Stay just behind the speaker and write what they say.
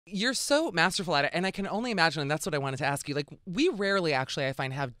You're so masterful at it, and I can only imagine, and that's what I wanted to ask you. Like, we rarely, actually, I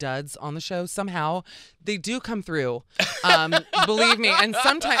find, have duds on the show. Somehow, they do come through, believe me. And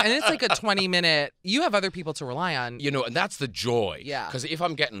sometimes, and it's like a 20-minute, you have other people to rely on. You know, and that's the joy. Yeah. Because if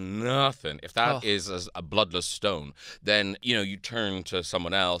I'm getting nothing, if that is as a bloodless stone, then, you know, you turn to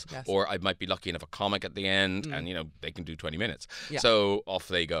someone else, or I might be lucky enough a comic at the end, and, you know, they can do 20 minutes. Yeah. So off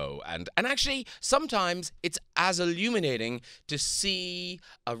they go. And actually, sometimes it's as illuminating to see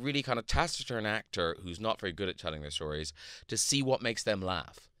a really kind of taciturn actor who's not very good at telling their stories, to see what makes them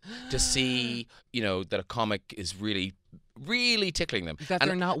laugh, to see, you know, that a comic is really tickling them. That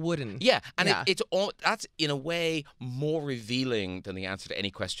they're not wooden. Yeah, and it's all, that's in a way more revealing than the answer to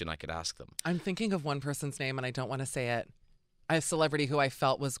any question I could ask them. I'm thinking of one person's name, and I don't want to say it. A celebrity who I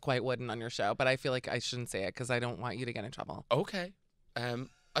felt was quite wooden on your show, but I feel like I shouldn't say it because I don't want you to get in trouble. Okay.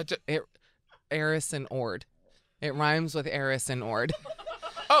 Eris and Ord. It rhymes with Eris and Ord.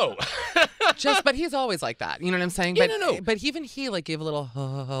 Oh. But he's always like that. You know what I'm saying? Yeah, but, no. But even he like gave a little,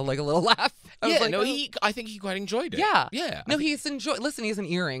 like a little laugh. I think he quite enjoyed it. Yeah. Yeah. No, he's enjoyed. Listen, he's an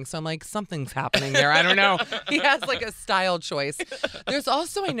earring, so I'm like, something's happening there. I don't know. He has like a style choice. There's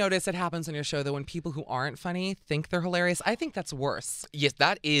also, I notice it happens on your show that when people who aren't funny think they're hilarious. I think that's worse. Yes,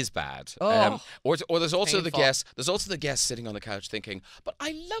 that is bad. Oh, or there's also painful. the guest. There's also the guest sitting on the couch thinking, "But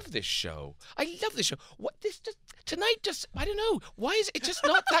I love this show. I love this show. What this just tonight? Just I don't know. Why is it just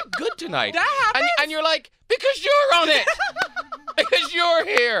not that good tonight?" That happens? And you're like, because you're on it. Because you're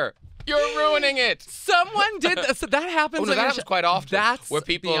here. You're ruining it. Someone did that. So that happens. Oh, no, that happens quite often. That's where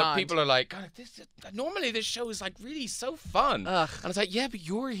people beyond. are like, God, normally this show is like really so fun. Ugh. And it's like, yeah, but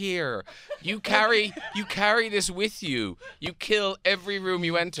you're here. You carry this with you. You kill every room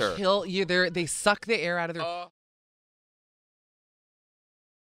you enter. They suck the air out of their.